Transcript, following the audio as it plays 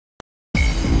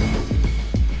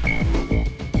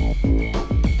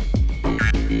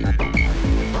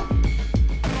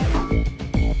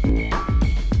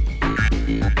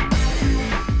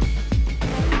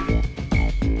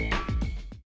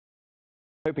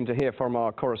Hoping to hear from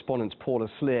our correspondents Paula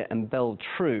Sleer and Belle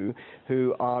True,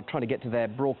 who are trying to get to their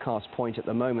broadcast point at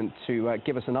the moment to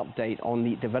give us an update on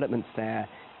the developments there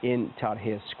in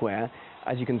Tahrir Square.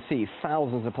 As you can see,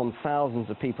 thousands upon thousands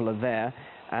of people are there,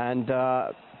 and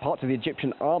parts of the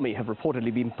Egyptian army have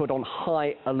reportedly been put on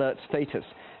high alert status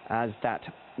as that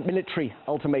military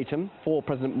ultimatum for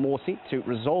President Morsi to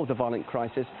resolve the violent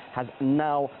crisis has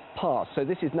now passed. So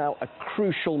this is now a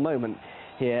crucial moment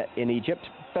here in Egypt.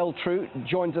 Belle True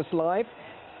joins us live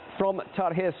from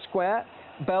Tahrir Square.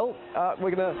 Belle,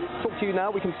 we're going to talk to you now.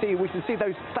 We can see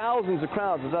those thousands of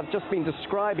crowds, as I've just been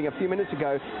describing a few minutes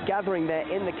ago, gathering there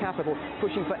in the capital,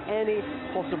 pushing for any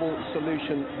possible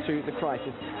solution to the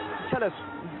crisis. Tell us,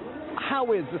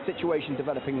 how is the situation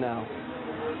developing now?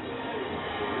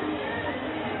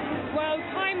 Well,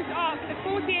 time's up. The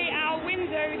 48-hour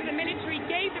window that the military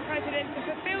gave the president to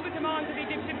fulfill the demands of the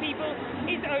Egyptian people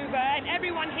is over, and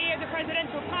everyone here at the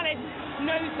presidential palace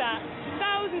knows that.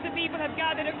 Thousands of people have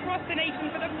gathered across the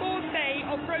nation for the fourth day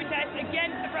of protest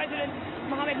against the president,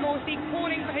 Mohamed Morsi,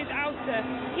 calling for his ouster.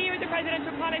 Here at the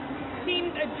presidential palace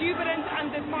seems jubilant and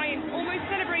defiant, almost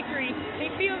celebratory. They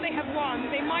feel they have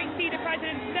won. They might see the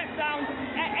president step down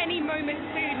at any moment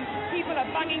soon. People are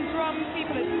banging drums,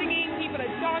 people are singing, people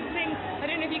are dancing. I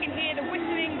don't know if you can hear the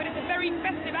whistling, but it's a very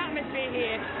festive atmosphere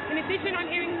here. In addition, I'm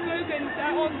hearing slogans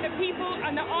of the people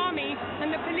and the army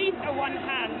and the police are one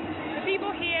hand. The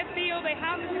people here feel they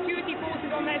have the security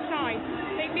forces on their side.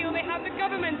 They feel they have the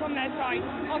government on their side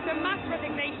after mass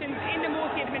resignations in the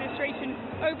Morsi administration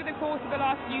over the course of the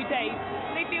last few days.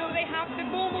 They feel they have the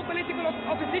formal political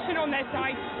opposition on their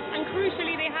side, and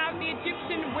crucially they have the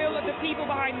Egyptian will of the people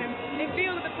behind them. They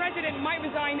feel that the president might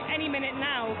resign any minute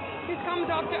now. This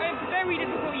comes after a very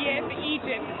difficult year for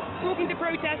Egypt. Talking to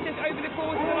protesters over the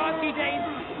course of the last few days,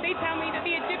 they tell me that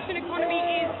the Egyptian economy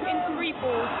is in free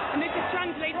fall, and this is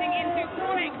translating into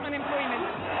chronic unemployment.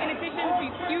 In addition to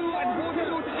fuel and water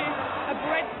shortages, a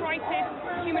bread crisis,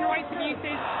 human rights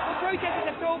abuses. What protesters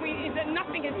have told me is that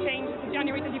nothing has changed since the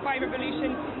January 25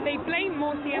 revolution. They blame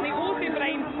Morsi, and they also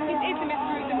blame his Islamist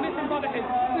group, the Muslim Brotherhood,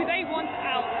 who they want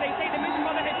out. They say the Muslim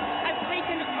Brotherhood has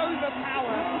taken over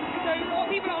power. So what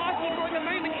people are asking for at the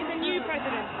moment is a new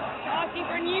president. They're asking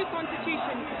for a new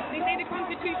constitution. They say the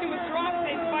constitution was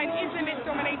drafted by an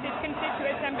Islamist-dominated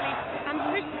Constituent Assembly and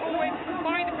pushed forward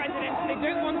by the president. They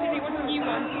don't want it, they want a new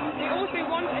one. They also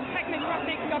want a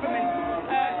technocratic government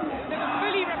that will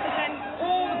fully represent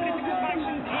all the political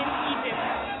factions in Egypt.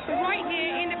 So right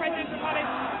here in the presidential palace,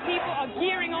 people are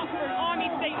gearing up for an army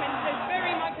statement. There's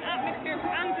very much an atmosphere of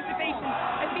anticipation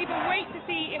as people wait to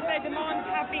see if their demands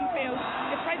have been filled.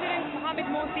 The president, Mohamed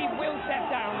Morsi, will step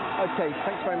down. Okay,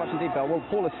 thanks very much indeed, Belle. Well,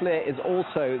 Paula Sleer is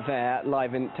also there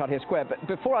live in Tahrir Square. But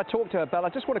before I talk to her, Belle, I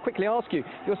just want to quickly ask you,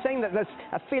 you're saying that there's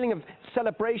a feeling of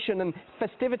celebration and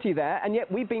festivity there, and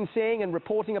yet we've been seeing and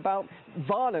reporting about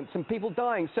violence and people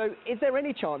dying. So is there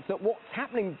any chance that what's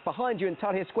happening behind you in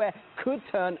Tahrir Square could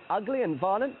turn ugly and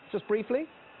violent, just briefly?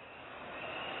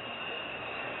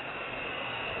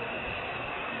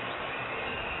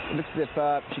 It looks as if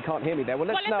she can't hear me there.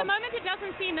 Well, at the moment it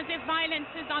doesn't seem as if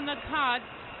violence is on the cards.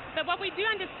 But what we do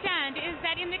understand is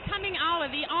that in the coming hour,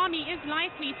 the army is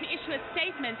likely to issue a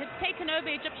statement. It's taken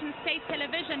over Egyptian state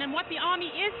television, and what the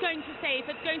army is going to say, if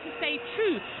it's going to stay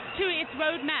true to its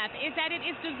roadmap, is that it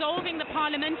is dissolving the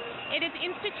parliament, it is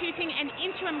instituting an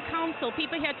interim council.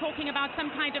 People here talking about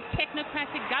some kind of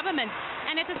technocratic government,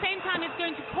 and at the same time it's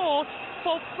going to call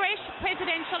for fresh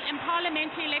presidential and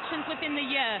parliamentary elections within the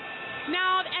year.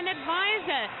 Now, an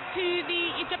advisor to the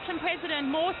Egyptian President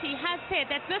Morsi has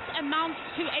said that this amounts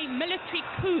to a military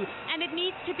coup, and it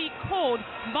needs to be called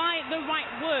by the right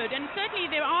word. And certainly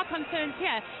there are concerns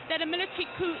here that a military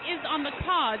coup is on the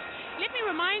cards. Let me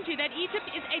remind you that Egypt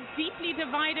is a deeply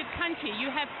divided country. You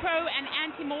have pro- and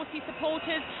anti-Morsi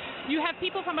supporters. You have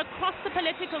people from across the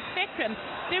political spectrum.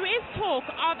 There is talk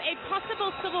of a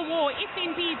possible civil war if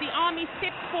indeed the army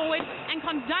steps forward and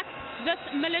conducts this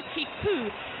military coup.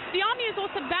 The army is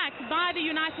also backed by the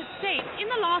United States. In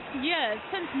the last years,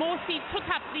 since Morsi took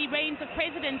up the reins of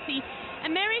presidency,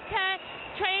 America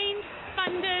trained,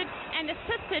 funded, and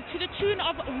assisted to the tune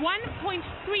of $1.3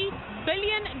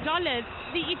 billion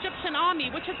the Egyptian army,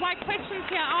 which is why questions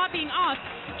here are being asked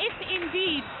if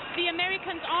indeed the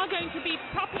Americans are going to be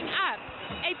propping up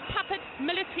a puppet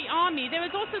military army. There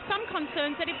is also some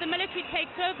concerns that if the military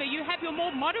takes over, you have your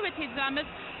more moderate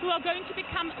Islamists who are going to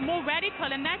become more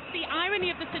radical, and that's the irony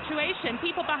of the situation.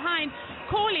 People behind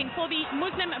calling for the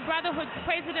Muslim Brotherhood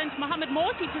President Mohamed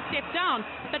Morsi to step down,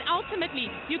 but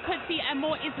ultimately you could see a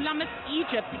more Islamist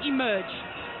Egypt emerge.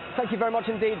 Thank you very much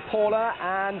indeed, Paula.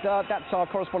 And that's our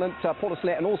correspondent, Paula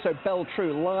Slit, and also Belle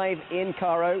True, live in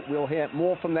Cairo. We'll hear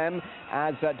more from them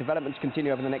as developments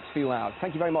continue over the next few hours.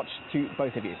 Thank you very much to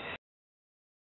both of you.